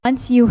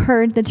once you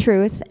heard the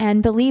truth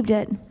and believed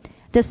it,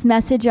 this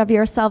message of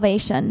your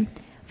salvation,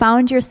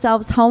 found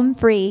yourselves home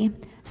free,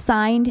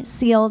 signed,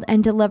 sealed,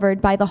 and delivered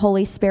by the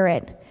Holy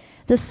Spirit.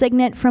 The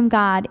signet from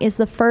God is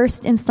the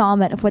first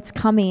installment of what's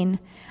coming,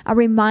 a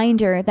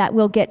reminder that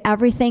we'll get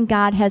everything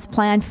God has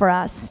planned for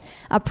us,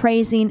 a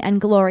praising and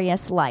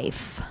glorious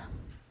life.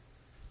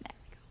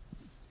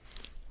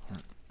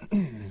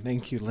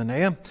 Thank you,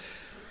 Linnea.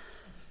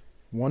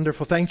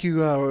 Wonderful. Thank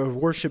you,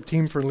 worship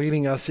team, for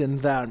leading us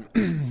in that.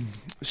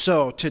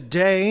 So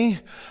today,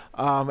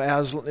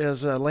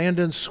 as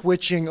Landon's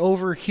switching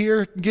over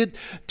here, get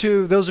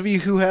to those of you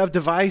who have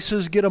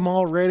devices, get them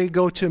all ready.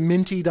 Go to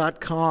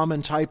minty.com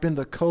and type in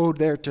the code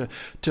there to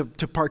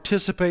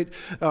participate.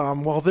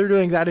 While they're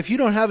doing that, if you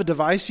don't have a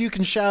device, you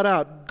can shout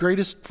out,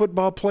 greatest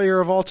football player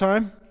of all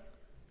time?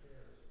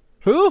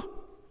 Who?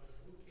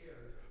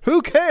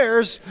 Who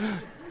cares?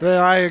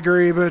 Yeah, I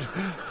agree, but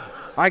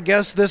I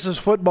guess this is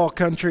football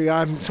country.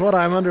 It's what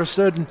I'm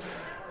understood.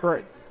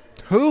 Right.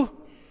 Who?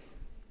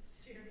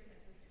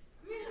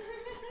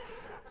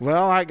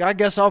 Well, I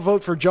guess I'll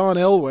vote for John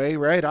Elway,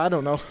 right? I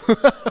don't know.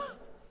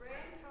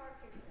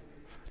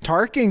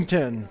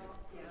 Tarkington.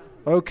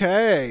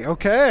 Okay. How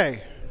about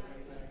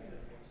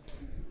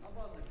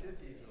the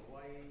 50s, the YA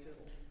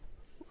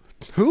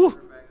Who?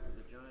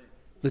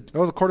 The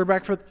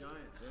quarterback for the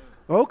Giants.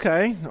 The quarterback for...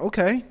 Okay.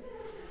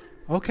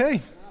 I'll talk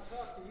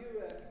to you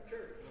at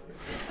church.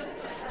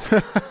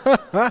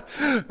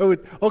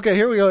 Okay,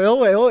 here we go.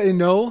 Elway,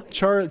 no,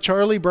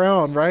 Charlie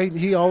Brown, right?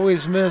 He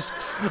always missed.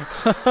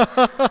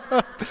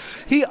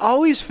 He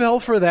always fell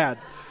for that.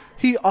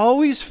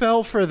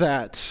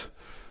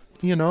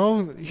 You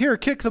know, here,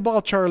 kick the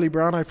ball, Charlie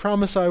Brown. I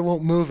promise I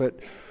won't move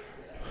it.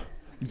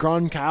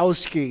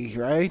 Gronkowski,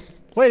 right?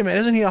 Wait a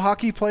minute, isn't he a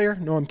hockey player?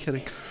 No, I'm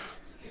kidding.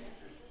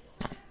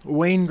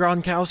 Wayne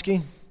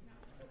Gronkowski?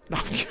 No,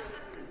 I'm kidding.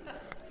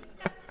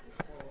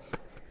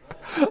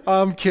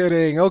 I'm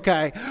kidding.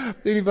 Okay.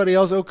 Anybody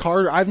else? Oh,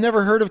 Carter. I've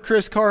never heard of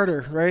Chris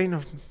Carter, right?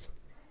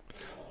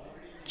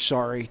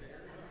 Sorry.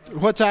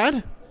 What's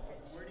that?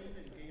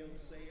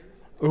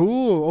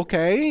 Ooh,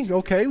 okay.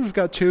 We've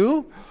got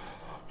two.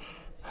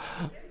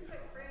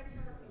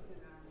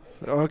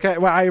 Okay.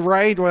 Well,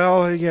 right.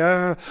 Well,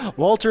 yeah.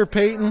 Walter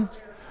Payton,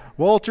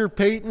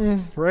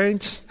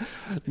 right?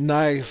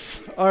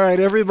 Nice. All right,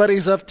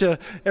 everybody's up to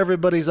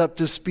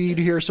speed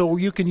here, so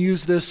you can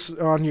use this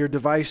on your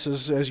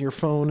devices as your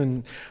phone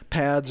and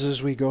pads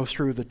as we go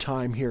through the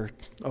time here.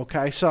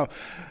 Okay, so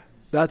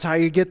that's how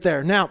you get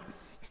there. Now,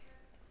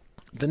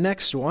 the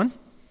next one.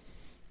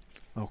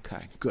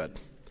 Okay, good.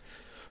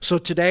 So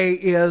today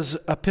is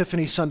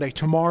Epiphany Sunday.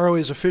 Tomorrow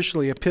is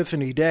officially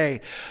Epiphany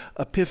Day.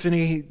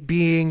 Epiphany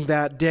being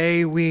that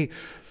day we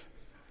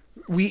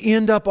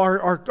end up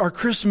our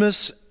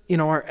Christmas,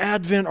 our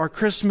Advent, our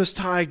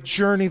Christmastide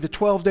journey, the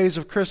 12 days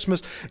of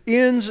Christmas,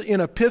 ends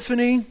in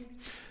Epiphany,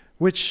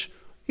 which,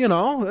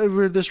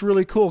 this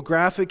really cool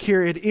graphic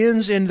here. It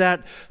ends in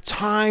that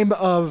time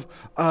of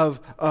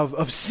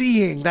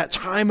seeing, that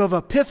time of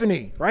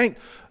Epiphany, right?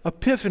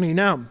 Epiphany.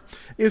 Now,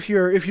 if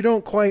you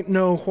don't quite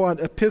know what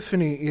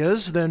Epiphany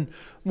is, then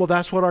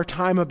that's what our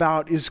time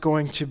about is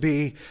going to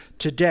be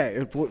today.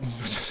 It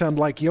sound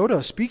like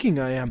Yoda speaking.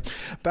 I am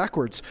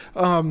backwards.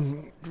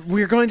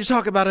 We're going to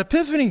talk about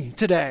Epiphany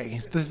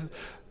today. The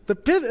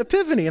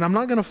Epiphany, and I'm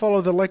not going to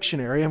follow the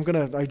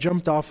lectionary. I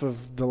jumped off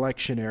of the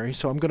lectionary,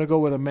 so I'm going to go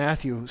with a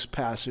Matthew's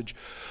passage.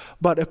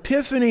 But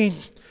Epiphany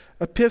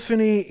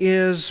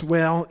is,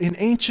 in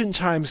ancient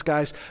times,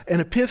 guys,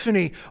 an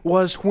epiphany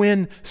was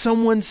when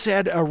someone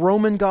said a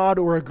Roman god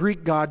or a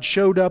Greek god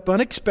showed up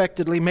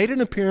unexpectedly, made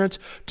an appearance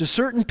to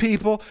certain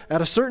people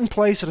at a certain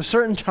place at a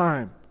certain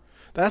time.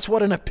 That's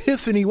what an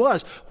epiphany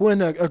was,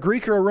 when a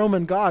Greek or a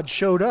Roman god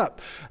showed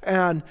up.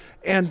 And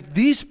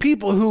these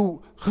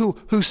people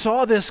who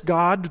saw this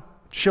god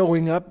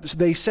showing up,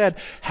 they said,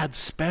 had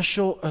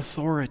special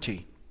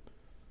authority.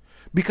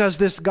 Because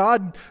this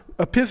God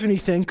epiphany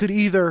thing could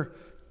either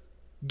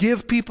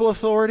give people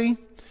authority,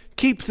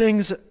 keep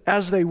things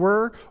as they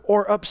were,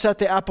 or upset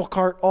the apple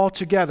cart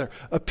altogether.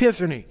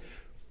 Epiphany.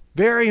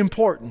 Very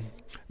important.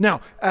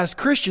 Now, as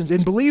Christians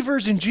and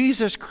believers in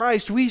Jesus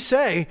Christ, we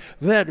say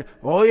that,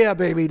 oh yeah,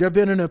 baby, there's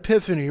been an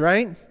epiphany,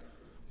 right?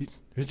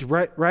 It's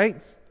right?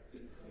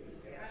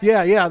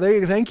 Yeah, there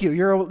you go. Thank you.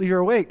 You're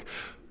awake.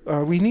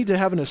 We need to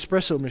have an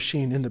espresso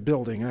machine in the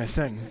building, I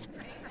think.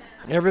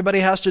 Everybody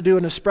has to do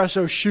an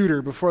espresso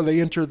shooter before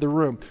they enter the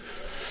room.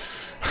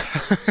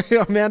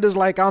 Amanda's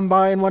like, I'm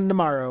buying one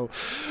tomorrow.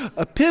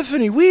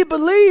 Epiphany. We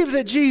believe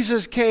that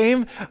Jesus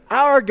came.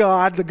 Our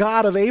God, the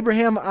God of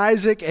Abraham,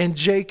 Isaac, and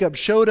Jacob,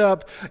 showed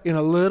up in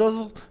a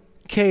little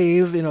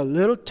cave in a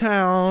little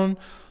town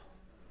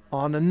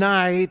on a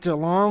night a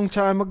long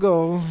time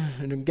ago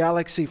in a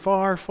galaxy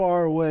far,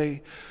 far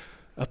away.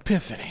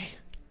 Epiphany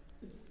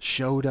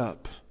showed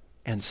up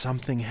and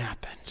something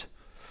happened.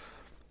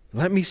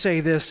 Let me say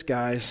this,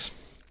 guys.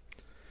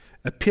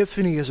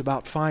 Epiphany is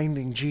about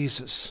finding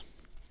Jesus.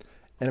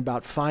 and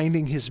about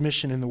finding his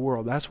mission in the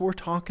world. That's what we're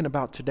talking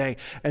about today.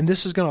 And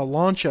this is going to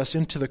launch us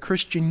into the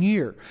Christian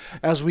year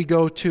as we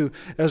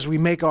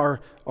make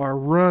our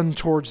run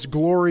towards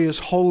glorious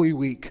Holy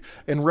Week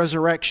and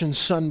Resurrection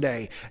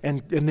Sunday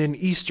and then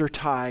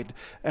Eastertide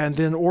and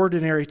then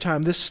ordinary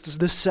time. This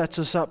sets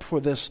us up for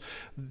this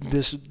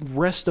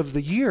rest of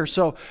the year.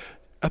 So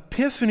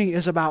Epiphany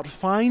is about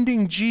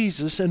finding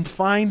Jesus and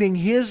finding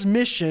his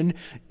mission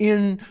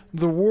in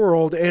the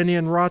world and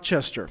in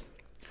Rochester.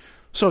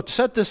 So to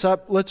set this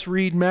up, let's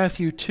read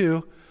Matthew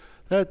 2.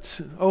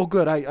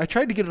 Good. I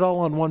tried to get it all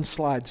on one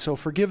slide, so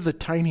forgive the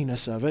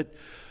tininess of it.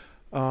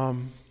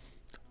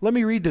 Let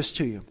me read this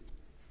to you.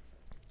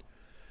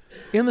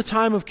 In the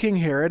time of King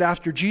Herod,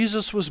 after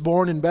Jesus was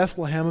born in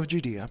Bethlehem of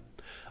Judea,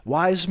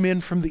 wise men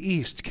from the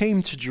east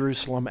came to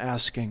Jerusalem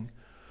asking,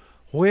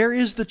 "Where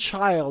is the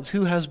child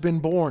who has been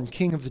born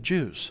King of the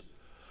Jews?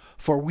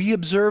 For we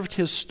observed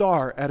his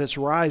star at its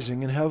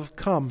rising and have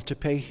come to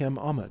pay him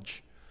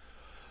homage."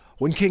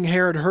 When King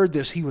Herod heard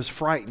this, he was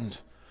frightened,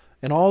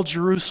 and all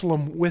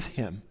Jerusalem with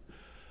him.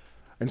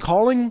 And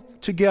calling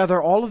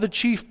together all of the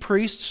chief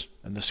priests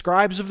and the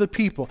scribes of the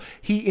people,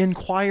 he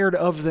inquired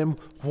of them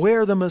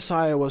where the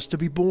Messiah was to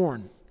be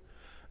born.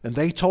 And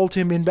they told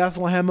him, "In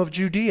Bethlehem of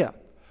Judea,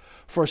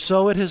 for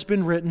so it has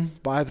been written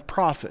by the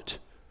prophet.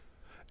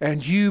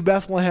 And you,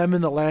 Bethlehem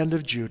in the land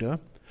of Judah,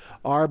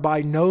 are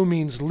by no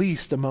means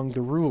least among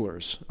the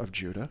rulers of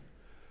Judah.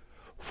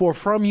 For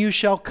from you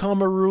shall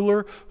come a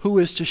ruler who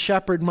is to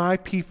shepherd my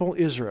people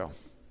Israel."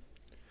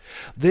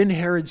 Then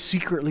Herod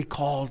secretly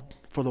called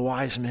for the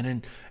wise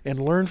men and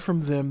learned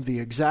from them the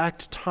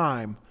exact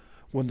time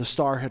when the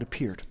star had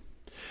appeared.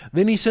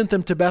 Then he sent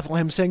them to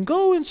Bethlehem, saying,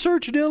 "Go and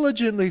search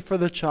diligently for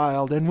the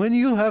child, and when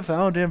you have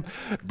found him,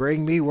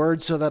 bring me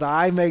word so that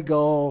I may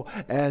go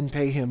and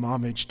pay him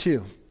homage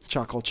too."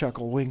 Chuckle,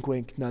 chuckle, wink,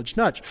 wink, nudge,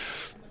 nudge.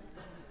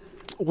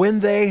 When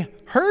they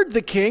heard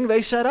the king,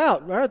 they set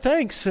out. "All right,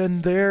 thanks."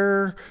 And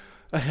there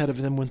ahead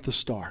of them went the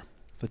star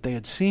that they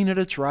had seen at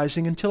its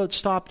rising until it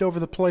stopped over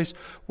the place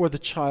where the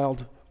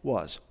child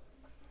was.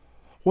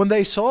 When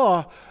they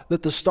saw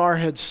that the star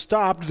had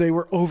stopped, they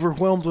were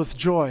overwhelmed with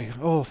joy.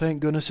 "Oh,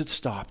 thank goodness it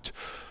stopped."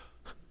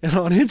 And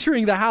on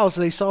entering the house,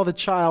 they saw the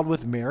child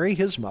with Mary,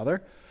 his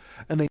mother,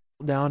 and they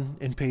knelt down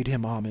and paid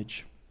him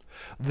homage.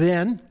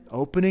 Then,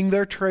 opening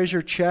their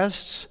treasure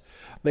chests,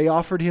 they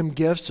offered him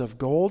gifts of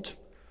gold,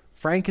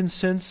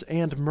 frankincense,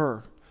 and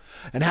myrrh.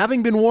 And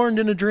having been warned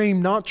in a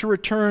dream not to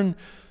return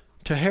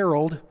to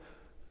Herod,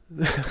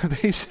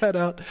 they set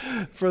out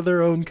for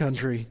their own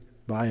country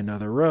by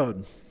another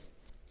road.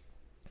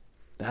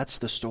 That's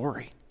the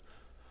story.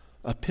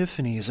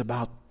 Epiphany is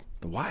about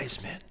the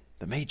wise men,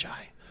 the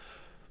Magi.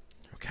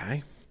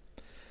 Okay?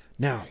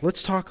 Now,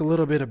 let's talk a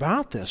little bit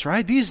about this,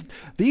 right? These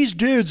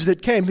dudes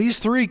that came, these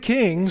three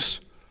kings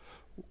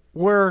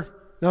were...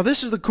 Now,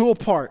 this is the cool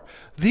part.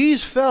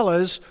 These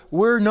fellas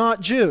were not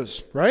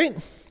Jews, right?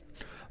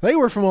 They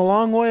were from a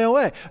long way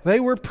away. They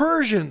were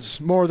Persians,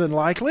 more than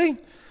likely.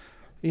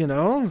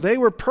 They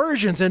were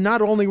Persians, and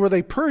not only were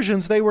they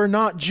Persians, they were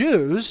not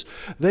Jews.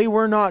 They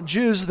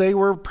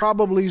were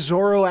probably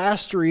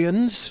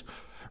Zoroastrians,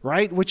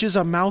 right? Which is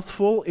a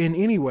mouthful in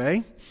any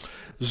way.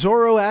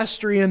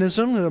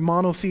 Zoroastrianism, a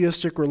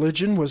monotheistic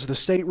religion, was the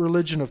state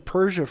religion of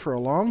Persia for a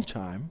long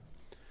time.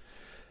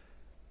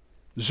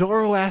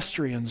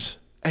 Zoroastrians,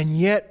 and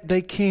yet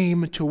they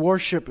came to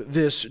worship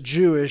this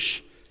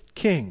Jewish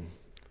king.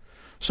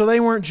 So they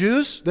weren't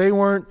Jews. They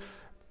weren't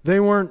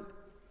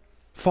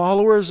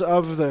followers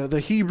of the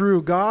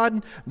Hebrew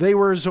God. They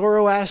were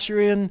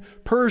Zoroastrian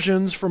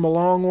Persians from a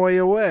long way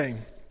away.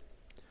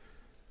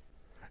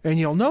 And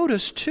you'll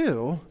notice,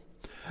 too,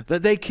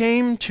 that they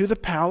came to the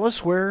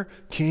palace where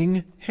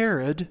King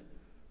Herod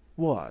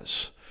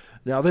was.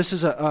 Now, this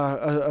is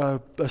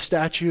a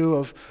statue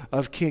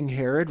of King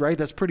Herod, right?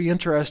 That's pretty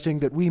interesting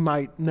that we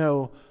might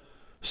know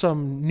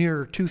some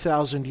near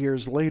 2,000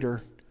 years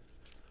later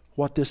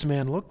what this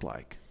man looked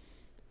like.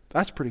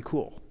 That's pretty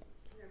cool.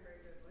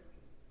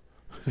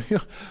 Yeah.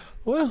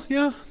 Well,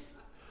 yeah.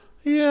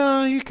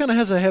 Yeah, he kind of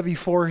has a heavy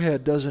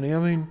forehead, doesn't he? I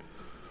mean,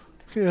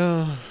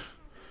 yeah,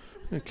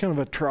 kind of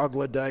a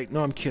troglodyte.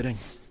 No, I'm kidding.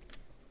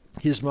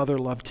 His mother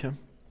loved him.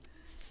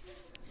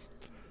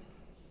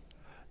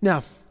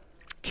 Now,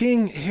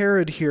 King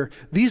Herod here,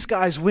 these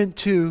guys went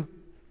to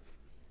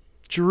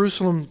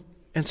Jerusalem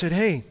and said,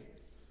 "Hey,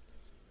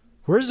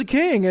 where's the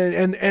king?"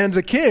 And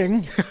the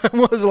king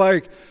was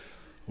like,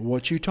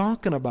 "What you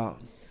talking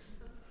about?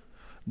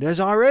 There's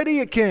already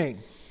a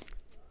king.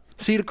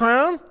 See the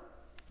crown?"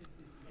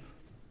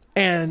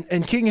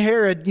 And King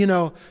Herod,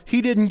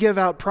 he didn't give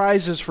out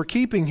prizes for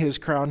keeping his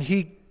crown.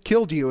 He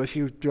killed you if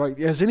you,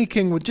 as any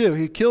king would do.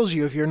 He kills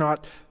you if you're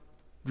not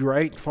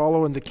right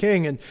following the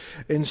king.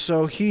 And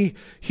so he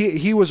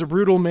was a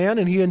brutal man,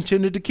 and he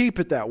intended to keep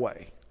it that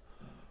way.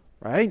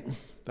 Right?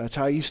 That's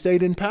how you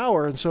stayed in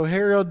power. And so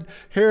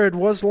Herod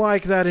was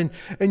like that. And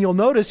you'll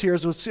notice here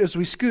as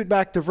we scoot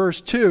back to verse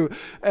 2,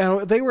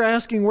 they were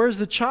asking, "Where's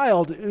the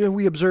child?" And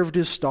we observed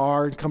his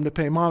star and come to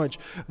pay him homage.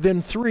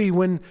 Then 3,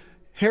 when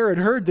Herod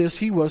heard this,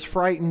 he was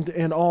frightened,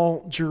 and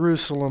all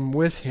Jerusalem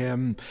with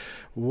him.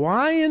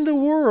 Why in the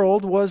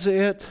world were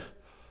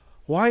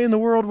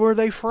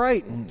they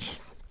frightened?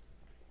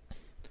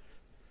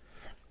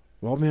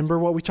 Well, remember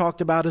what we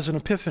talked about as an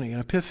epiphany. An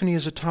epiphany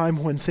is a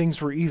time when things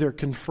were either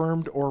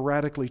confirmed or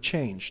radically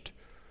changed.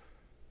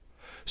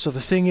 So the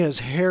thing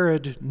is,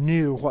 Herod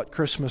knew what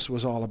Christmas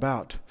was all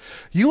about.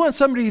 You want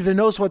somebody that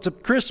knows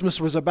what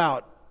Christmas was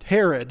about?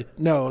 Herod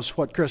knew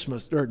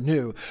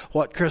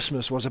what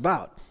Christmas was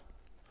about.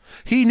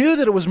 He knew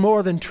that it was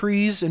more than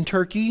trees and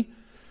turkey.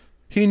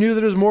 He knew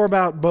that it was more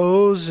about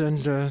bows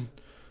and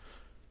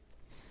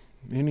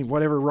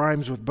whatever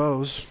rhymes with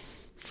bows.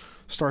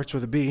 Starts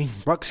with a B.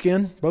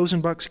 Buckskin. Bows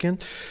and buckskin.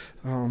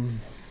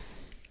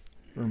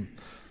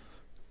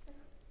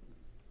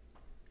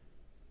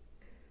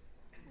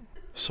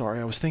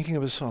 Sorry, I was thinking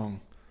of a song.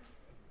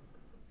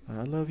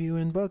 I love you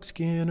in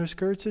buckskin or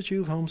skirts that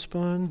you've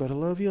homespun, but I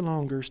love you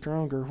longer,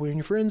 stronger when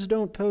your friends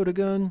don't tote a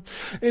gun.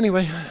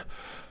 Anyway.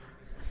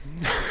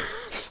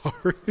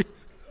 Sorry.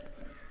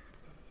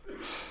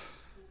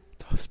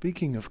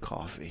 Speaking of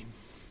coffee,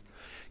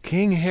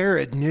 King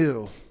Herod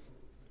knew.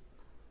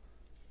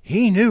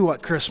 He knew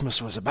what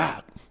Christmas was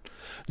about.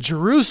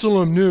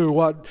 Jerusalem knew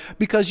what,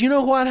 because you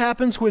know what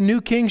happens when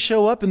new kings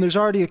show up and there's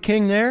already a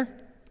king there?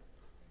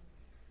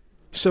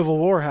 Civil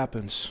war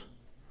happens.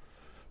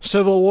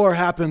 Civil war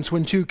happens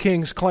when two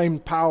kings claim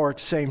power at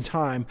the same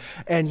time.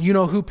 And you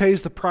know who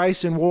pays the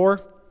price in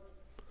war?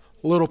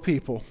 Little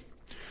people.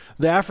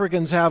 The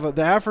Africans have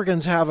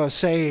a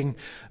saying,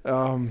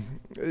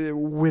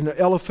 when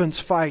elephants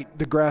fight,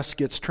 the grass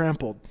gets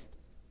trampled.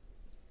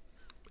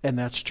 And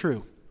that's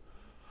true.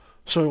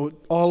 So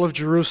all of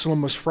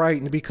Jerusalem was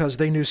frightened because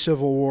they knew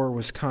civil war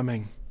was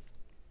coming.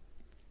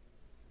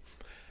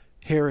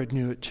 Herod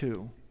knew it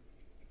too,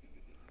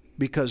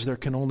 because there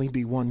can only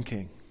be one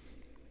king.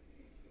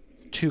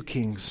 Two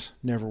kings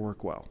never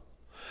work well.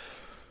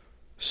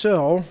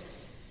 So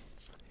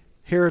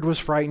Herod was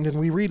frightened, and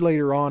we read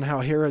later on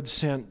how Herod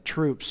sent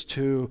troops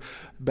to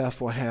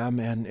Bethlehem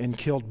and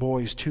killed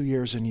boys 2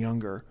 years and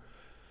younger.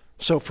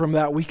 So from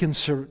that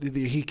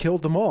he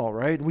killed them all,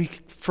 right?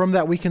 From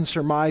that we can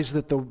surmise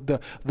that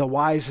the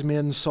wise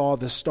men saw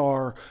the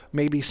star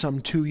maybe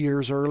some 2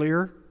 years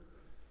earlier,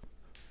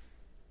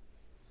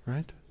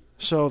 right?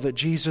 So that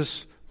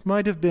Jesus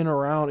might have been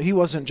around. He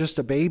wasn't just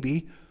a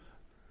baby,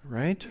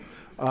 right?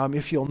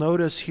 If you'll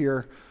notice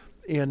here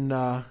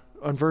on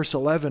verse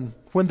 11,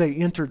 when they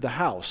entered the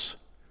house.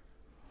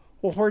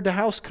 Well, where'd the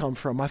house come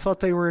from? I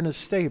thought they were in a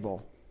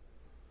stable.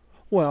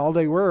 Well,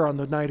 they were on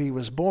the night he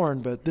was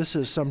born, but this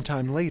is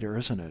sometime later,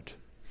 isn't it?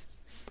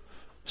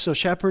 So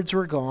shepherds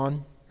were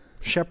gone.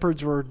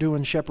 Shepherds were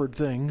doing shepherd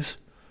things.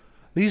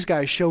 These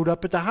guys showed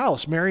up at the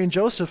house. Mary and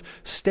Joseph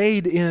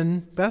stayed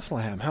in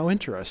Bethlehem. How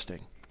interesting.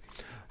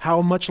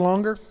 How much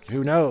longer?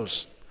 Who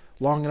knows?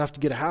 Long enough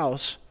to get a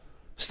house.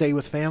 Stay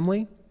with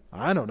family?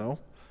 I don't know.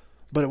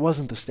 But it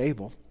wasn't the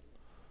stable.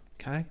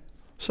 Okay?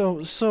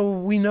 So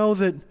we know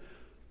that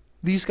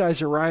these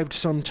guys arrived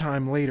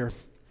sometime later.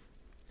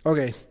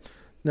 Okay.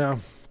 Now,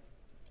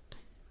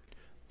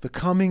 the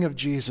coming of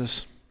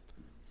Jesus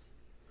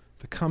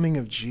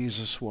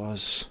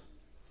was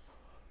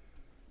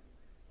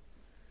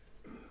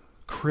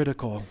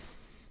critical.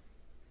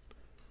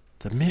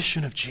 The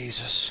mission of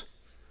Jesus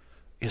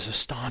is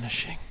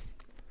astonishing.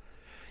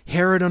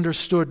 Herod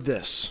understood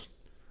this.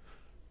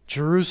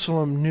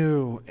 Jerusalem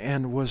knew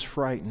and was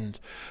frightened.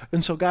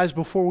 And so, guys,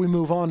 before we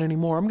move on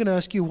anymore, I'm going to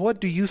ask you,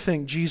 what do you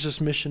think Jesus'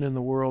 mission in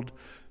the world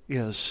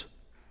is?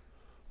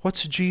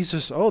 What's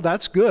Jesus? Oh,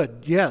 that's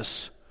good.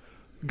 Yes.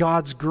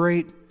 God's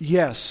great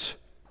yes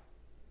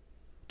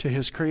to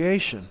his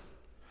creation.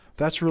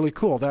 That's really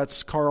cool.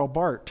 That's Karl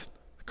Barth.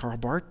 Karl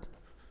Barth?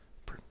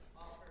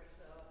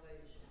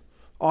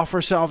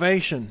 Offer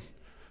salvation.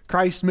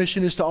 Christ's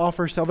mission is to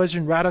offer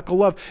salvation, radical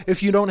love.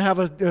 If you don't have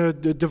a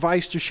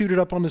device to shoot it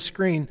up on the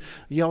screen,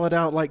 yell it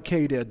out like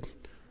Kay did.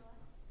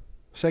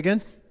 Say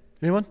again?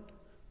 Anyone?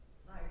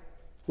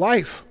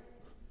 Life.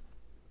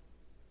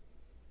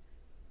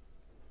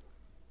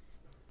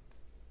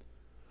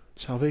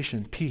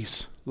 Salvation,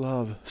 peace,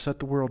 love, set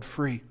the world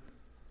free.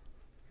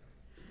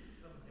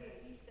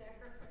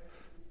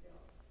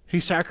 He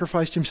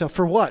sacrificed himself.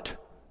 For what?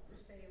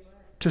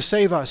 To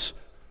save us.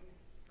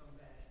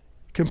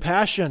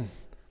 Compassion.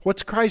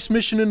 What's Christ's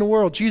mission in the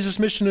world? Jesus'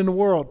 mission in the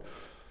world?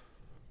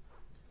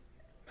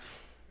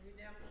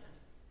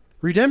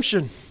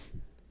 Redemption.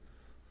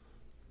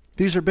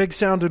 These are big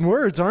sounding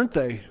words, aren't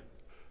they?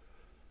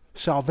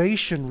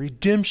 Salvation,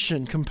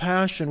 redemption,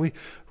 compassion,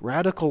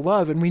 radical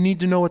love, and we need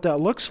to know what that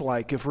looks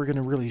like if we're going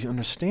to really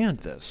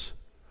understand this.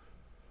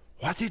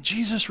 What did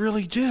Jesus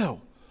really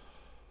do?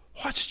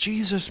 What's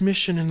Jesus'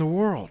 mission in the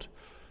world?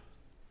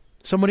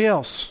 Somebody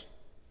else.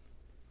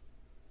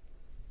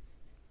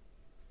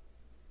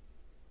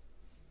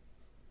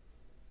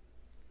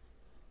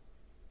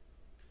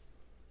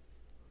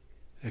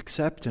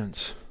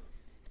 Acceptance.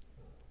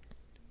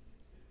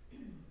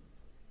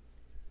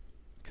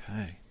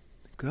 Okay,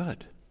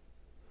 good.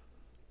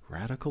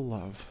 Radical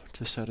love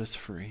to set us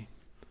free.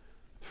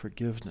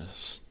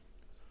 forgiveness.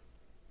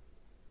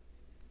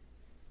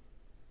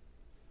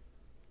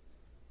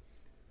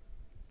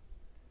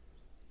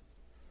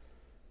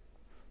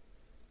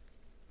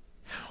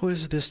 How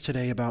is this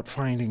today about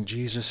finding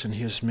Jesus and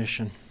his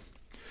mission?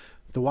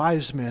 The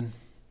wise men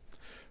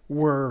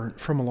were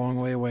from a long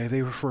way away.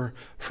 They were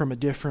from a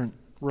different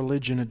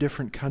religion, a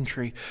different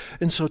country.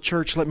 And so,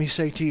 church, let me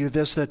say to you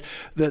this, that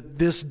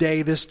this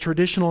day, this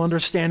traditional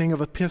understanding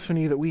of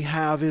Epiphany that we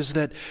have is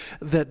that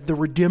the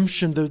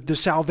redemption, the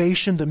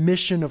salvation, the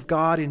mission of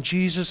God in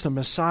Jesus, the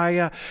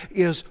Messiah,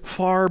 is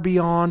far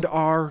beyond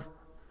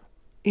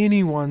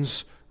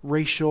anyone's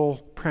racial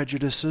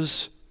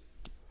prejudices.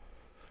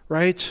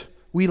 Right?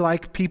 We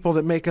like people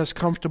that make us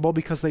comfortable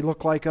because they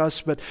look like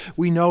us, but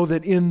we know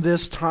that in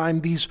this time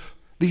these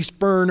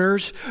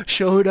burners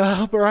showed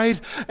up, right?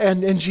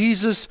 And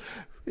Jesus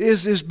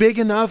is big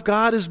enough,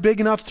 God is big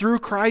enough through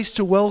Christ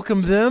to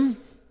welcome them.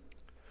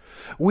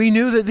 We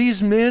knew that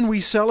these men,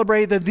 we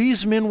celebrate that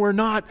these men were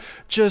not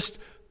just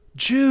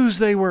Jews,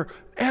 they were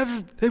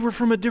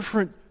from a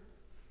different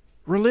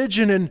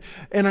religion,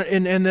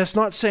 and that's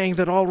not saying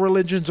that all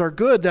religions are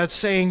good. That's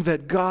saying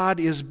that God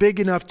is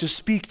big enough to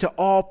speak to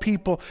all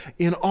people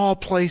in all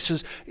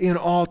places, in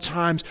all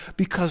times,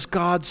 because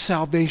God's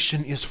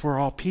salvation is for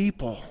all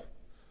people.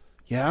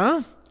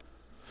 Yeah?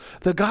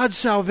 That God's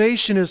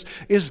salvation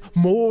is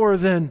more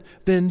than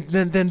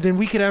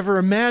we could ever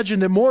imagine.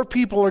 That more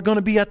people are going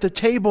to be at the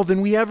table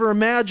than we ever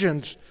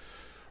imagined.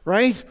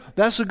 Right?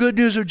 That's the good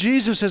news of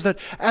Jesus, is that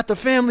at the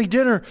family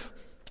dinner,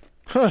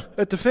 there's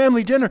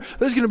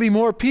going to be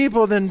more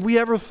people than we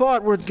ever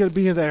thought were going to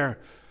be there.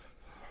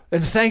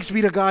 And thanks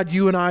be to God,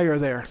 you and I are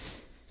there.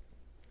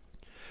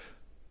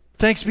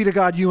 Thanks be to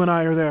God, you and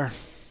I are there.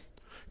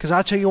 Because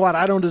I tell you what,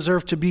 I don't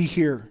deserve to be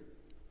here.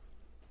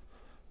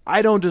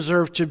 I don't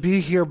deserve to be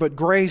here, but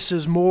grace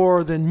is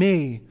more than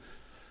me,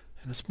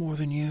 and it's more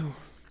than you.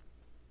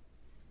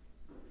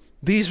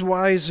 These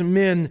wise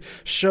men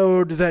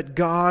showed that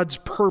God's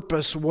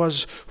purpose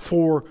was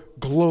for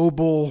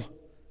global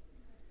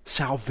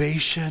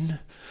salvation,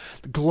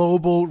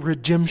 global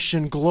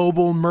redemption,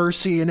 global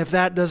mercy. And if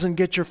that doesn't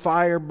get your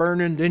fire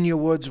burning, then your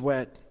wood's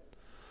wet.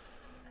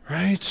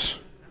 Right?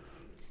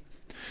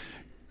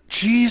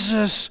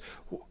 Jesus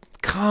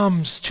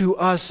comes to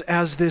us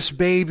as this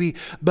baby,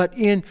 but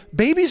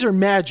babies are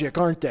magic,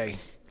 aren't they?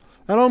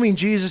 I don't mean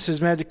Jesus is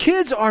magic.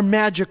 Kids are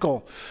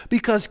magical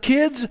because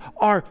kids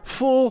are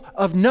full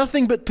of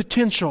nothing but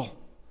potential.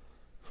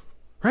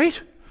 Right?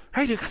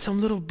 Right? They've got some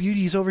little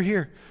beauties over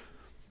here.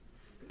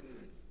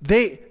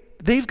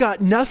 They've got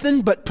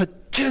nothing but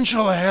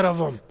potential ahead of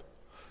them.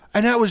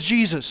 And that was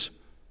Jesus.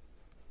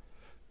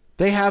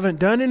 They haven't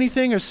done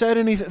anything or said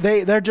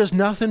anything. They're just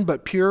nothing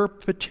but pure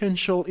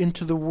potential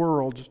into the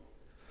world.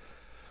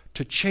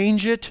 To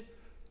change it,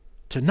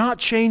 to not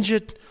change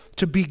it,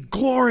 to be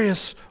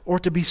glorious or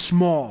to be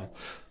small.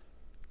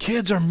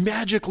 Kids are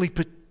magically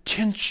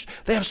potential.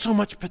 They have so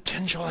much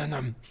potential in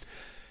them.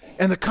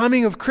 And the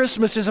coming of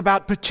Christmas is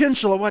about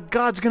potential of what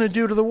God's going to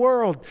do to the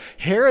world.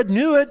 Herod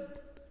knew it.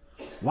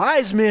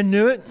 Wise men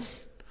knew it.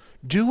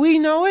 Do we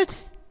know it?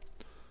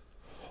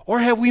 Or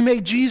have we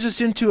made Jesus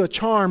into a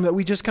charm that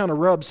we just kind of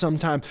rub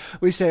sometimes?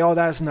 We say, oh,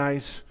 that's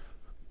nice.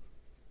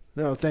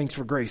 No, thanks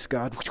for grace,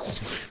 God.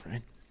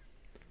 Right?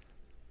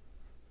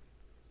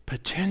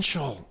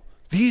 Potential.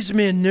 These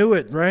men knew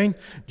it, right?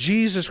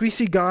 Jesus, we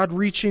see God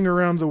reaching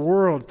around the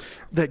world.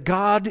 That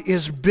God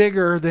is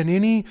bigger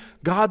than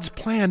God's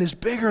plan is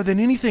bigger than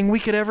anything we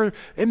could ever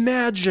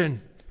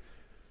imagine.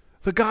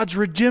 That God's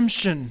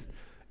redemption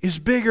is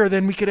bigger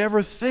than we could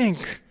ever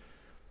think.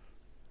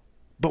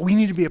 But we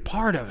need to be a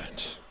part of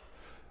it.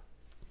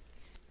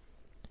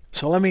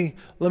 So let me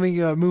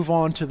move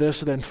on to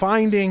this then.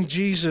 Finding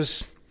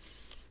Jesus.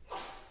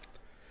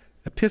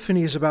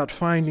 Epiphany is about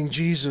finding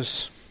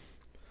Jesus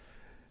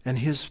and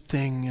his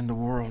thing in the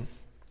world,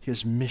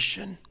 his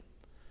mission.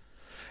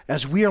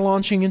 As we are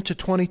launching into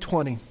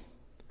 2020,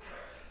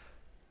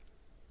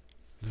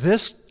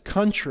 this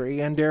country,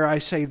 and dare I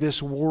say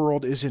this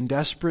world, is in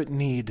desperate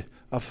need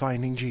of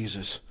finding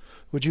Jesus.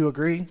 Would you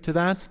agree to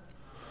that?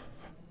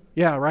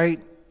 Yeah, right?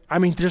 I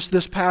mean, just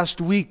this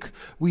past week,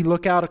 we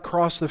look out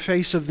across the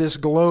face of this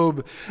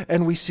globe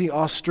and we see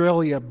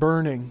Australia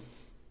burning,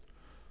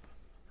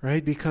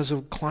 right? Because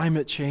of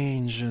climate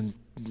change and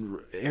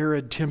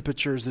arid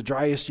temperatures, the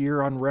driest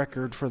year on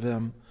record for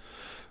them.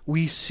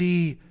 We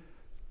see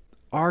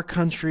our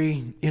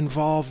country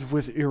involved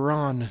with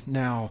Iran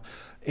now,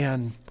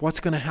 and what's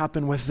going to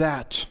happen with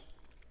that?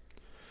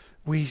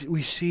 We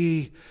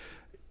see,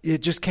 it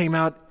just came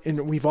out,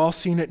 and we've all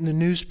seen it in the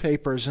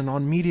newspapers and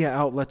on media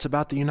outlets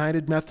about the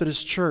United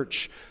Methodist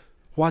Church.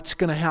 What's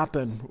going to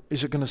happen?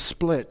 Is it going to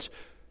split?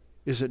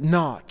 Is it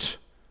not?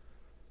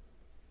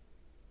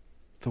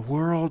 The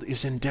world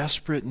is in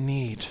desperate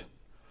need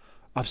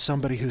of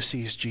somebody who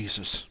sees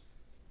Jesus.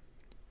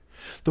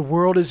 The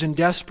world is in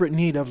desperate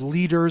need of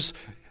leaders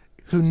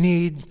who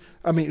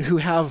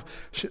have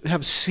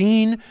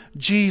seen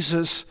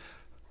Jesus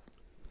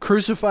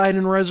crucified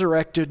and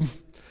resurrected,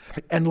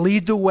 and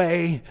lead the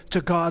way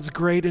to God's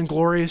great and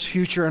glorious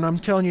future. And I'm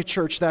telling you,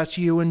 church, that's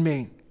you and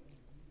me.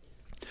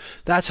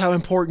 That's how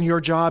important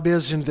your job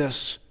is in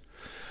this.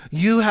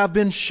 You have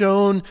been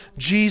shown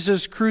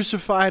Jesus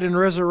crucified and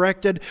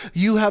resurrected.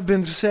 You have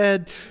been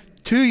said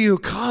to you,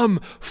 come,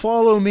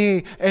 follow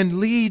me and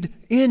lead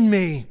in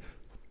me.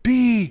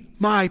 Be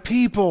my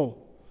people.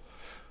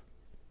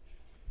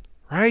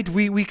 Right?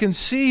 We can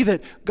see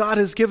that God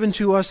has given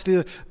to us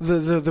the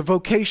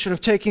vocation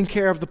of taking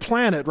care of the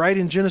planet, right?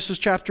 In Genesis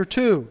chapter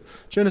 2,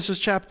 Genesis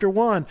chapter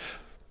 1.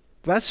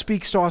 That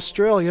speaks to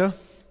Australia.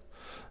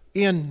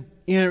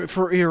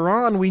 For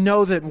Iran, we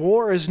know that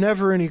war is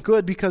never any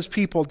good because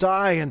people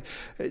die, and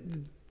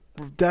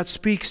that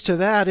speaks to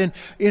that. And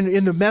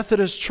in the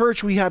Methodist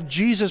Church, we have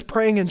Jesus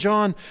praying in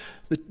John,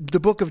 the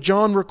book of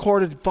John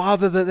recorded,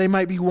 Father, that they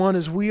might be one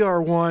as we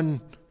are one.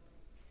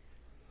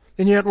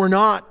 And yet we're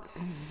not.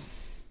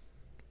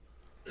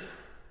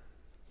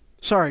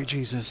 Sorry,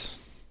 Jesus.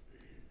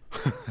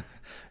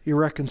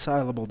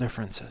 Irreconcilable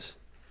differences.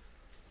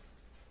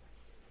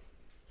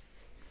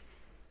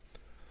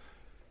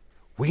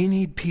 We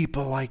need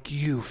people like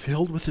you,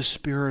 filled with the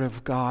Spirit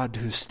of God,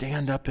 who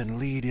stand up and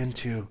lead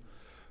into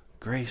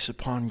grace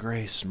upon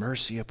grace,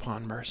 mercy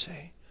upon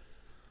mercy.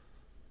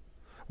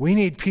 We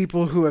need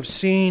people who have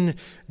seen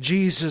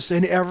Jesus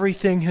and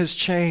everything has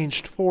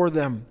changed for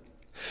them.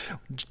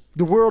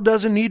 The world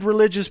doesn't need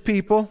religious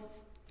people.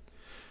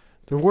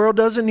 The world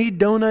doesn't need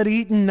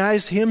donut-eating,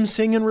 nice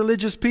hymn-singing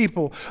religious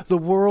people. The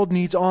world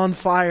needs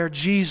on-fire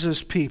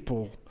Jesus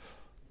people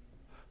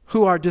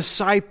who are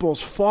disciples,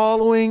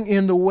 following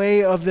in the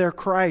way of their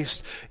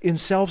Christ in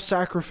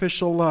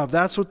self-sacrificial love.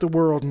 That's what the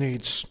world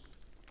needs.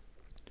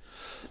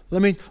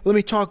 Let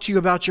me talk to you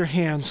about your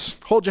hands.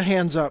 Hold your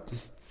hands up.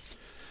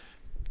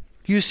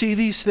 You see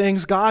these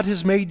things? God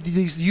has made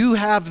these. You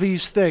have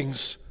these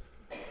things.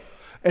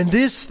 And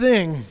these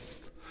things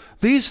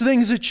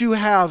that you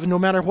have, no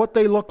matter what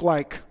they look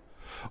like,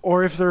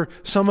 or if they're,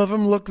 some of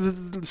them look,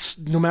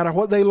 no matter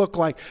what they look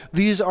like,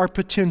 these are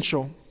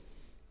potential.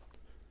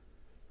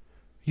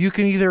 You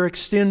can either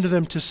extend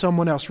them to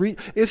someone else.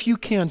 If you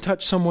can,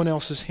 touch someone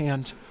else's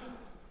hand.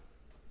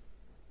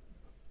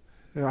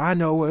 I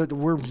know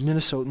we're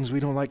Minnesotans. We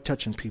don't like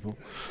touching people.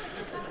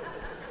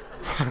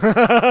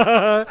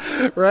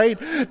 Right?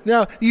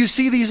 Now, you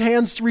see these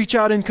hands reach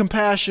out in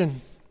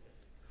compassion.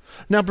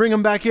 Now bring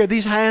them back here.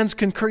 These hands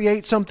can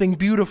create something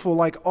beautiful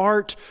like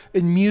art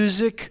and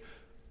music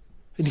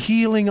and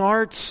healing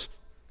arts.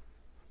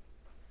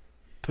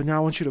 But now I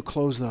want you to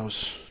close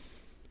those.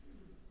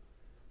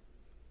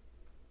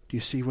 Do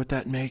you see what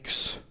that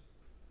makes?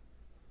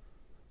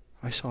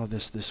 I saw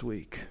this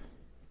week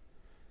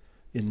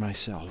in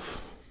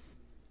myself.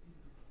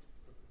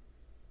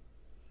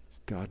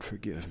 God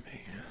forgive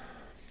me.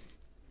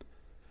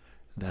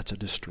 That's a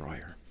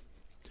destroyer.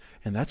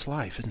 And that's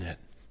life, isn't it?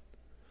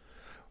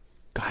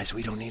 Guys,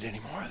 we don't need any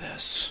more of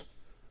this.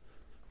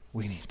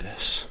 We need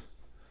this.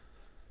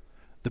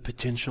 The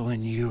potential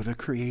in you, the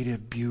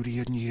creative beauty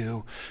in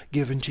you,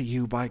 given to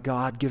you by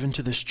God, given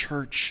to this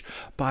church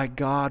by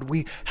God.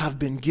 We have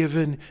been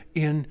given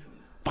in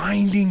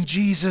finding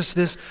Jesus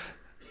this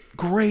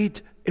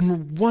great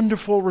and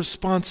wonderful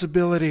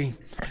responsibility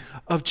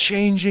of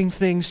changing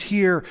things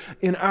here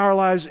in our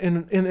lives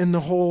and in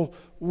the whole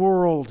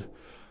world.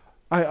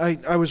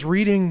 I was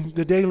reading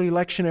the daily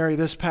lectionary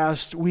this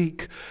past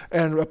week,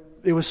 and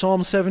it was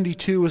Psalm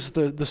 72 was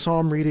the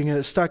psalm reading, and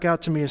it stuck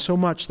out to me so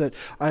much that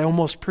I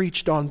almost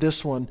preached on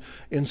this one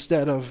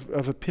instead of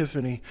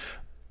Epiphany.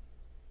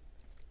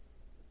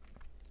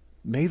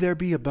 May there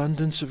be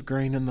abundance of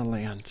grain in the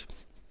land.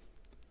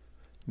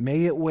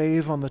 May it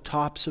wave on the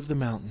tops of the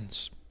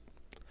mountains.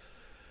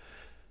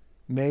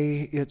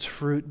 May its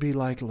fruit be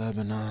like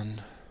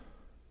Lebanon.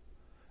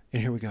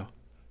 And here we go.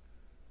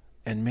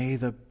 And may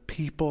the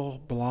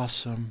people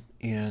blossom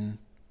in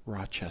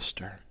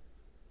Rochester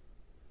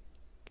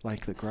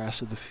like the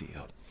grass of the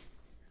field.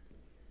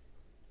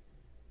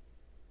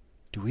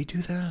 Do we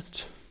do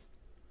that?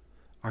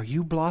 Are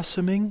you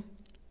blossoming?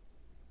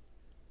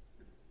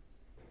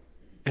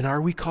 And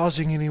are we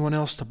causing anyone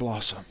else to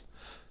blossom?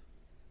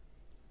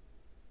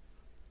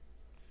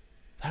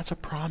 That's a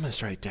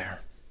promise right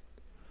there.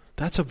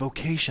 That's a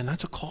vocation.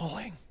 That's a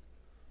calling.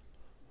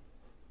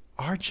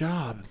 Our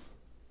job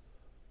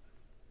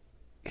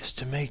is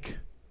to make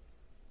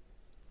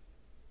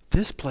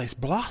this place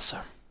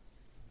blossom.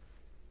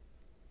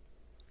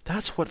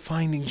 That's what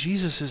finding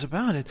Jesus is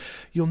about. And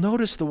you'll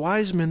notice the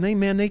wise men,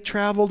 they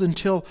traveled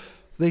until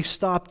they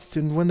stopped.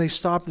 And when they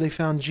stopped, they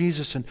found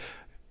Jesus. And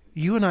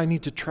you and I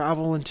need to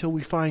travel until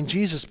we find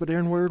Jesus. But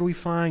Aaron, where do we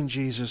find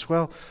Jesus?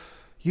 Well,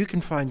 you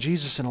can find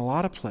Jesus in a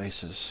lot of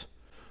places.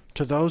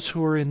 To those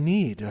who are in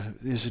need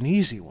is an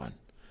easy one.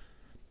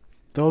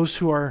 Those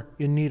who are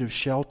in need of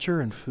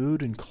shelter and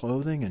food and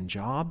clothing and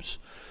jobs.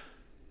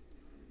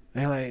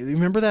 And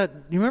remember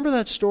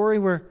that story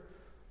where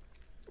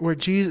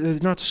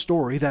Jesus, not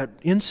story, that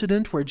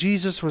incident where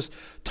Jesus was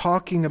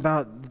talking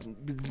about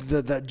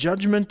that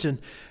judgment and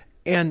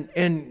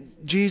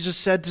Jesus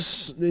said,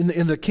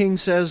 and the king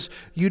says,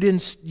 you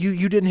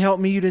didn't help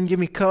me, you didn't give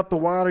me a cup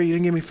of water, you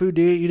didn't give me food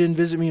to eat, you didn't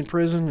visit me in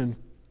prison.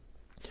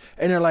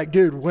 And they're like,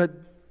 dude, what?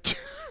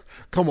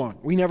 Come on,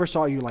 we never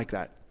saw you like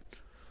that.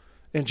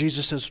 And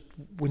Jesus says,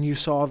 when you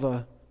saw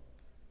the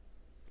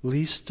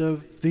least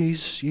of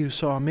these, you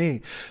saw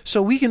me.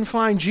 So we can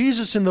find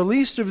Jesus in the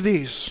least of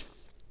these.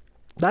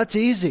 That's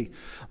easy.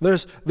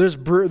 There's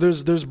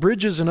bridges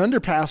and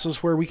underpasses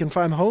where we can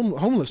find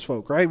homeless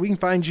folk, right? We can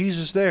find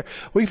Jesus there.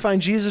 We can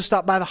find Jesus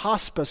stop by the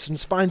hospice and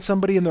find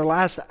somebody in their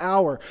last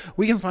hour.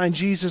 We can find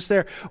Jesus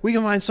there. We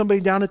can find somebody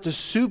down at the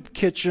soup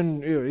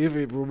kitchen,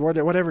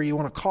 whatever you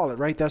want to call it,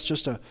 right? That's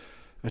just a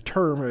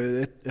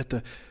term. At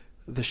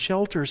the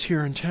shelters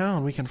here in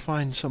town, we can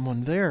find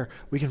someone there.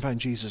 We can find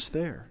Jesus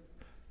there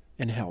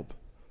and help.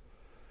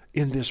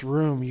 In this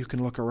room, you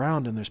can look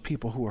around and there's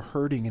people who are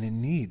hurting and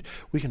in need.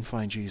 We can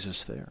find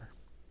Jesus there.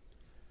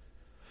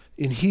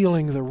 In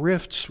healing the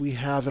rifts we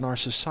have in our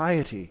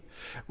society.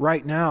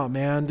 Right now,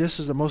 man, this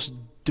is the most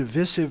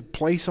divisive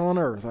place on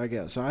earth, I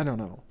guess. I don't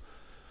know.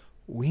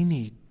 We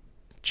need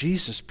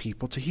Jesus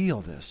people to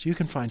heal this. You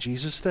can find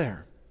Jesus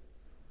there.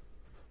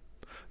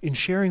 In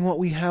sharing what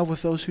we have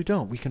with those who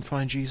don't, we can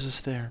find Jesus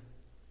there.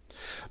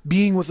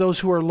 Being with those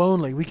who are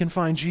lonely, we can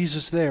find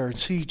Jesus there and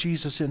see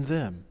Jesus in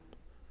them.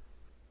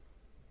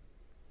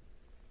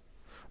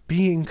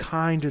 Being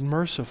kind and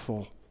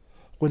merciful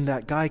when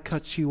that guy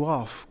cuts you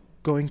off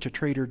going to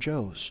Trader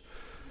Joe's.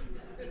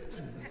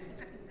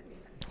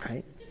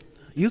 Right?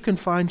 You can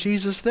find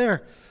Jesus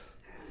there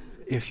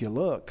if you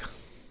look.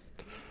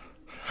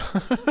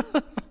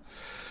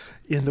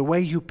 In the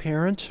way you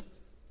parent,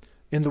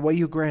 in the way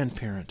you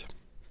grandparent,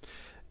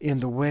 in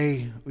the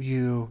way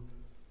you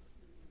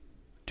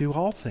do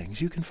all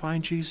things, you can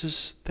find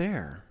Jesus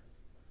there.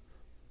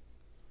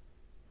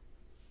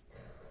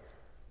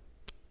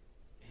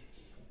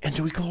 And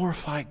do we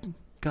glorify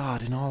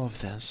God in all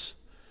of this?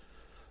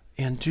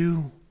 And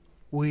do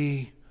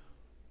we,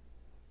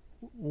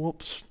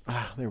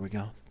 there we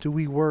go. Do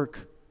we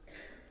work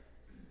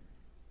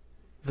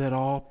that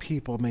all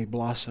people may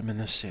blossom in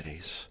the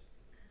cities?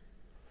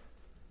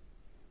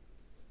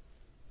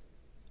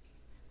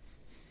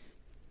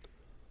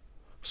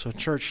 So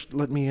church,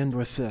 let me end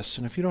with this.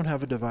 And if you don't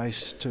have a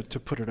device to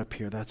put it up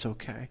here, that's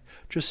okay.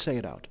 Just say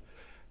it out.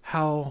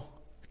 How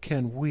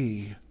can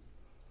we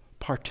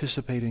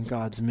participate in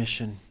God's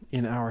mission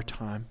in our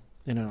time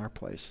and in our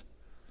place?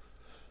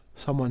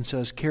 Someone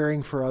says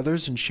caring for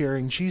others and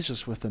sharing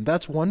Jesus with them.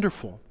 That's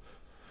wonderful.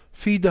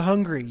 Feed the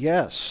hungry,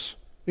 yes.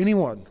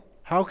 Anyone.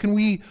 How can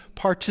we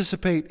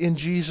participate in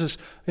Jesus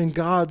and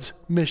God's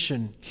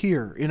mission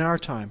here in our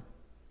time?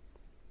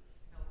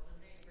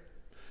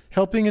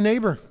 Helping a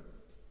neighbor.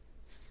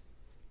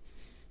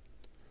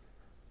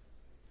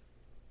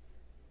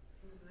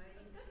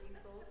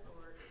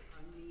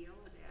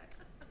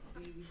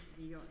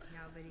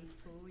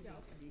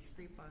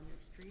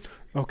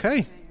 Okay.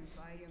 And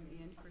invite them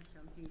in for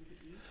something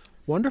to eat.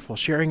 Wonderful.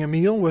 Sharing a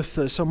meal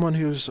with someone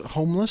who's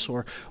homeless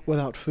or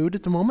without food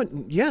at the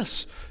moment.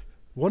 Yes.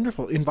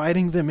 Wonderful.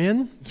 Inviting them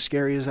in,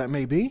 scary as that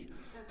may be.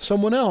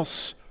 Someone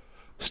else.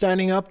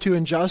 Standing up to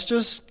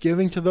injustice,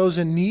 giving to those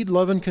in need,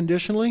 love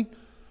unconditionally.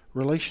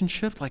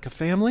 Relationship like a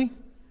family.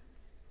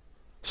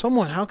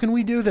 Someone, how can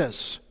we do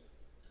this?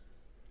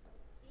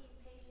 Being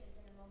patient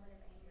in a moment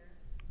of anger.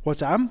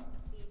 What's that?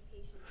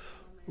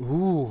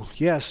 Ooh,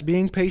 yes,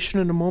 being patient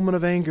in a moment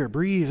of anger.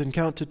 Breathe and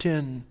count to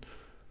 10.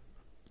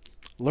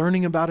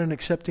 Learning about and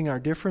accepting our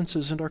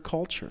differences and our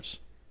cultures.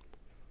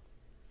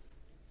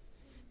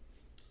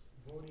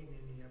 Voting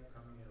in the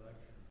upcoming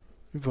election.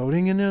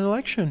 Voting in an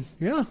election,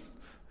 yeah.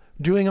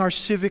 Doing our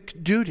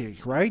civic duty,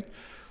 right?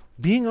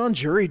 Being on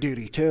jury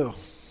duty, too.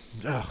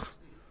 Ugh.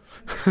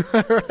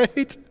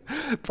 Right?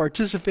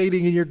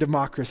 Participating in your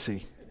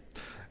democracy.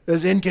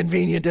 As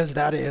inconvenient as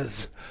that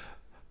is.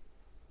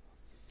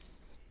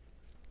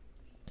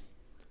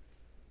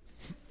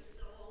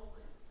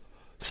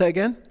 Say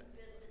again?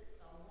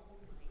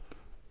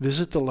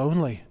 Visit the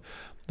lonely.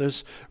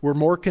 We're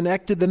more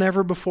connected than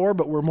ever before,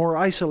 but we're more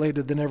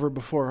isolated than ever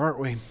before, aren't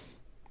we?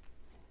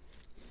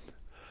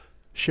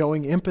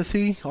 Showing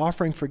empathy,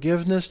 offering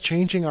forgiveness,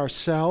 changing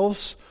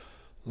ourselves.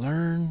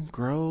 Learn,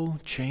 grow,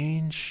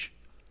 change.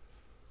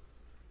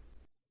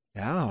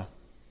 Yeah.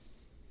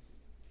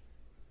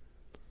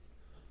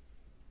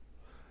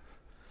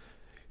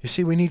 You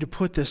see, we need to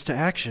put this to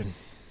action.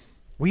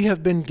 We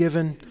have been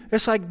given,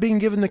 it's like being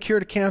given the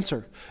cure to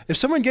cancer. If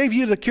someone gave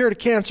you the cure to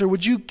cancer,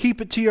 would you keep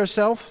it to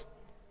yourself?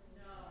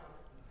 No.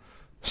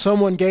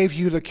 Someone gave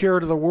you the cure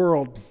to the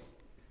world.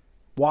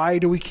 Why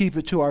do we keep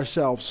it to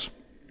ourselves?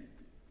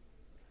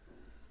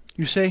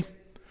 You see,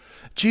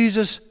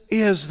 Jesus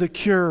is the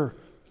cure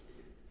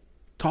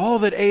to all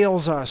that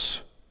ails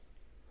us.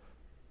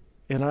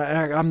 And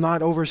I'm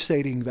not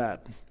overstating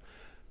that.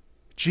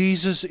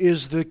 Jesus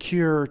is the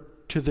cure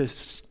to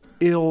the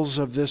ills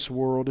of this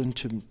world and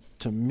to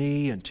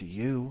me and to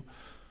you.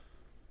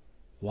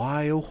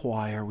 Why, oh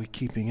why are we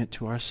keeping it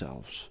to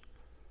ourselves?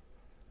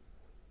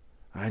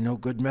 I know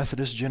good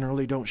Methodists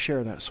generally don't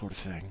share that sort of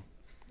thing.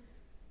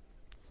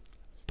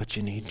 but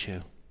you need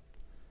to.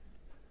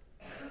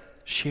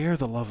 Share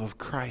the love of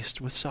Christ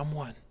with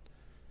someone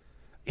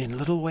in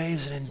little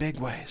ways and in big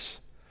ways.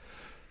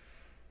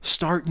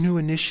 Start new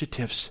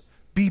initiatives.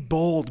 Be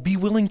bold. Be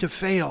willing to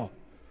fail.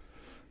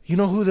 You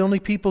know who the only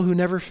people who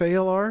never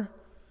fail are?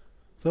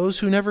 Those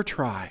who never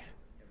try.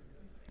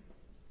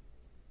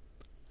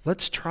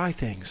 Let's try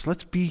things.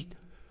 Let's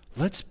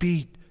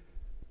be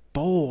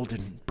bold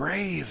and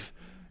brave.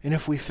 And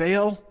if we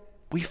fail,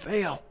 we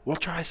fail. We'll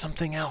try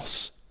something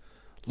else.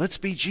 Let's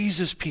be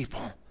Jesus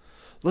people.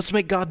 Let's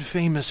make God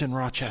famous in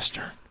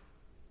Rochester.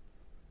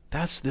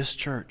 That's this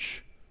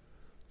church.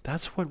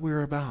 That's what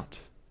we're about.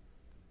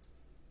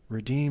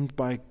 Redeemed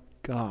by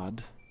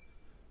God.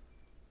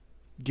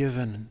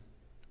 Given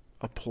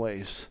a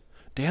place.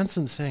 Dance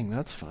and sing,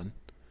 that's fun.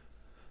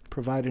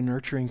 Provide a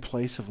nurturing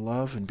place of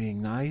love and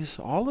being nice.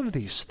 All of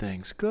these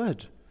things.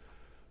 Good.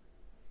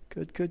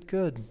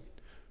 Good.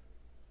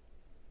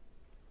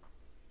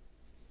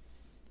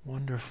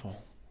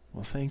 Wonderful.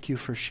 Well, thank you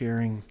for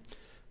sharing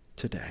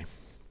today.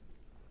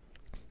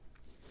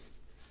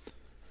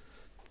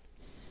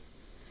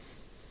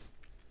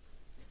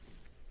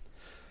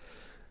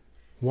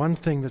 One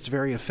thing that's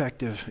very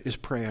effective is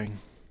praying.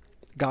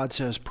 God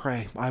says,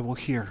 pray, I will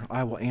hear,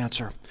 I will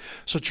answer.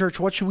 So church,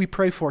 what should we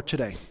pray for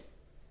today?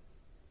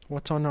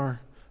 What's on our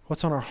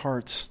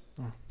hearts?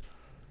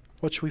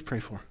 What should we pray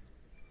for?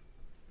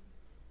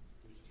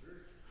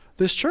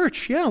 This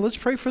church, yeah, let's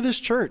pray for this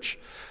church.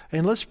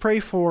 And let's pray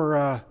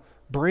for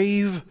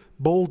brave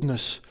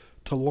boldness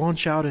to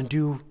launch out and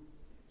do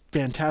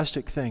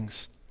fantastic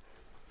things.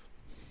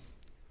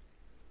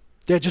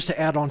 Yeah, just to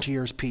add on to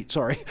yours, Pete,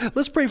 sorry.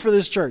 Let's pray for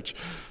this church.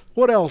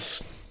 What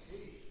else?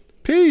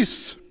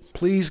 Peace.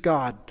 Please,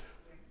 God.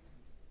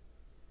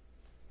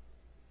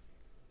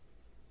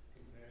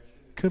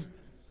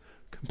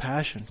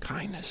 Compassion,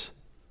 kindness.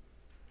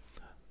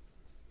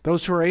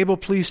 Those who are able,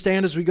 please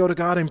stand as we go to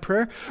God in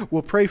prayer.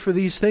 We'll pray for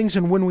these things,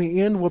 and when we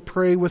end, we'll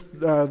pray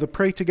with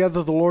pray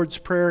together the Lord's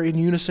Prayer in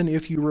unison,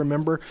 if you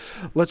remember.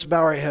 Let's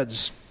bow our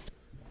heads.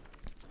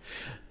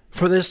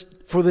 For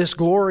this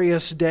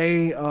glorious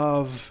day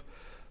of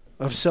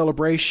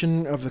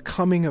celebration of the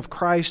coming of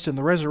Christ and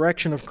the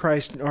resurrection of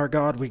Christ, our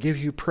God, we give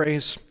you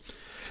praise.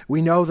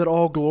 We know that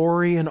all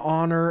glory and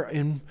honor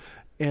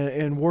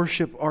and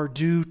worship are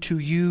due to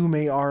you.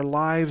 May our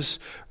lives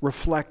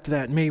reflect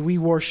that. May we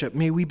worship.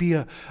 May we be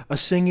a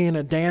singing and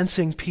a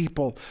dancing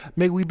people.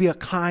 May we be a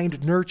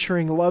kind,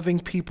 nurturing, loving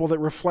people that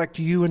reflect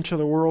you into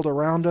the world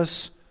around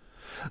us.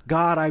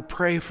 God, I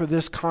pray for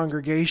this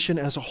congregation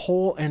as a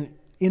whole and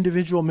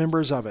individual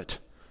members of it.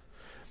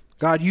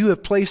 God, you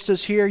have placed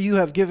us here. You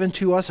have given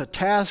to us a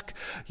task.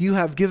 You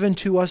have given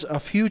to us a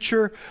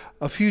future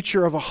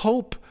of a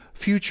hope,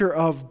 future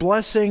of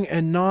blessing,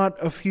 and not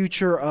a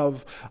future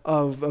of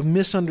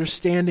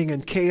misunderstanding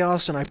and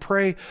chaos. And I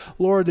pray,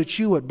 Lord, that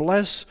you would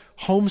bless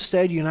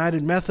Homestead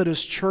United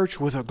Methodist Church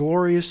with a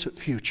glorious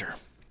future.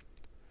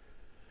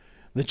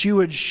 That you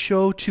would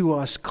show to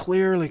us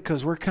clearly,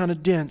 because we're kind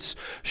of dense,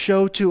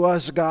 show to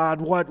us, God,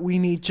 what we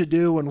need to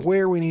do and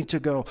where we need to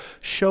go.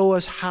 Show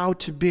us how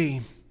to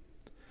be.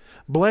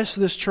 Bless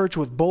this church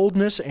with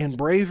boldness and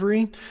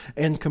bravery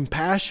and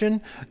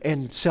compassion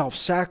and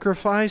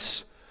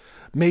self-sacrifice.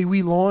 May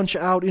we launch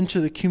out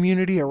into the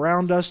community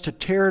around us to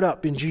tear it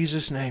up in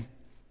Jesus' name.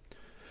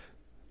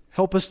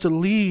 Help us to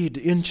lead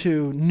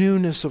into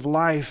newness of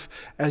life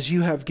as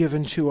you have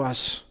given to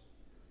us.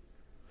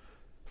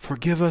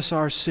 Forgive us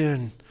our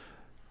sin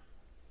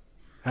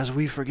as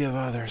we forgive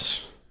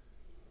others.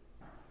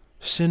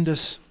 Send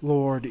us,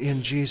 Lord,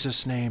 in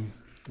Jesus' name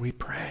we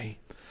pray.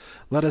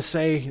 Let us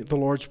say the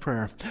Lord's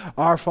Prayer.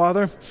 Our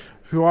Father,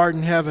 who art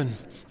in heaven,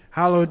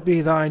 hallowed be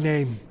thy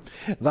name.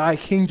 Thy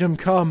kingdom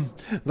come,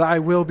 thy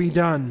will be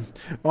done,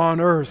 on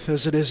earth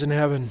as it is in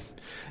heaven.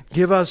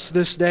 Give us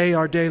this day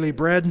our daily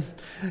bread,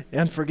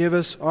 and forgive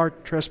us our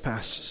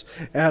trespasses,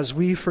 as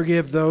we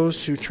forgive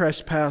those who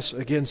trespass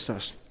against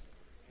us.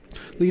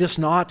 Lead us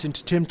not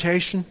into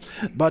temptation,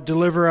 but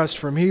deliver us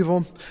from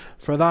evil.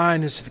 For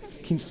thine is the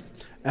kingdom,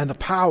 and the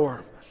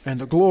power, and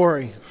the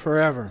glory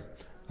forever.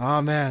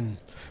 Amen.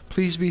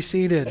 Please be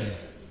seated.